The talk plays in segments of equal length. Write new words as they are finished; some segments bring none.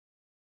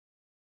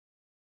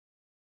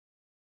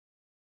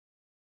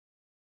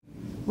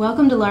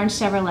Welcome to Lawrence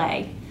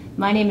Chevrolet.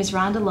 My name is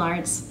Rhonda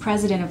Lawrence,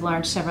 President of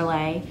Lawrence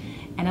Chevrolet,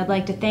 and I'd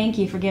like to thank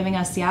you for giving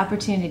us the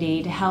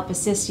opportunity to help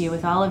assist you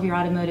with all of your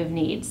automotive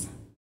needs.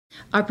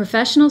 Our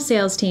professional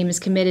sales team is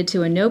committed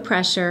to a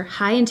no-pressure,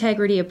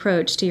 high-integrity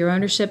approach to your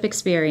ownership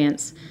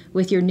experience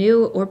with your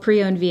new or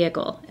pre-owned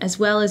vehicle, as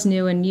well as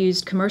new and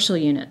used commercial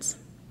units.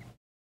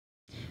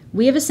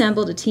 We have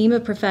assembled a team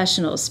of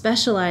professionals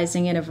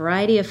specializing in a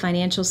variety of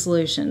financial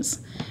solutions.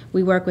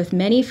 We work with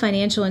many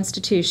financial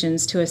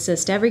institutions to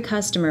assist every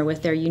customer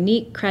with their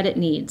unique credit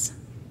needs.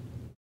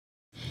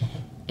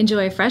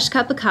 Enjoy a fresh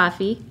cup of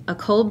coffee, a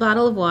cold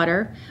bottle of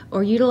water,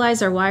 or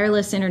utilize our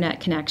wireless internet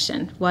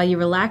connection while you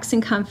relax in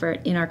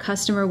comfort in our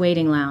customer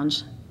waiting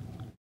lounge.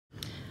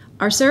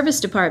 Our service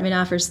department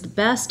offers the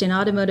best in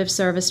automotive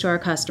service to our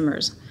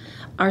customers.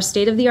 Our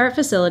state-of-the-art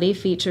facility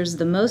features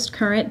the most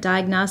current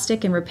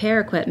diagnostic and repair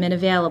equipment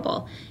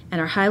available, and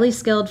our highly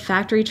skilled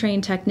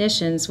factory-trained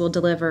technicians will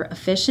deliver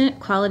efficient,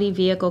 quality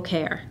vehicle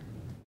care.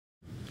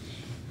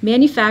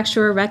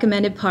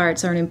 Manufacturer-recommended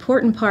parts are an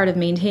important part of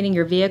maintaining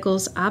your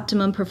vehicle's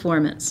optimum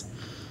performance.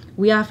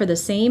 We offer the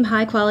same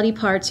high-quality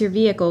parts your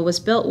vehicle was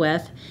built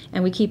with,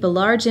 and we keep a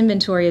large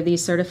inventory of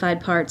these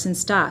certified parts in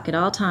stock at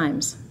all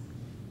times.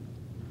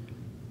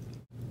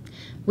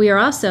 We are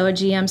also a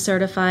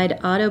GM-certified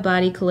auto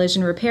body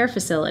collision repair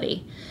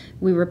facility.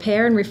 We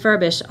repair and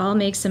refurbish all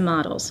makes and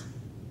models.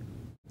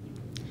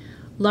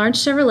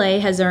 Lawrence Chevrolet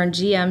has earned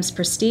GM's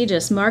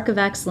prestigious Mark of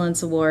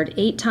Excellence Award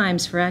 8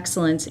 times for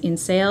excellence in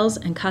sales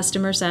and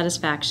customer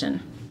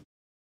satisfaction.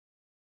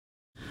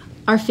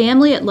 Our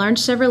family at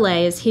Lawrence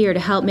Chevrolet is here to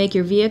help make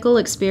your vehicle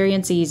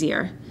experience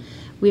easier.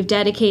 We've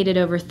dedicated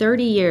over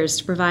 30 years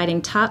to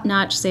providing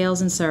top-notch sales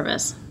and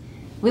service.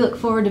 We look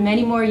forward to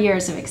many more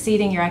years of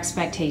exceeding your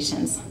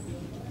expectations.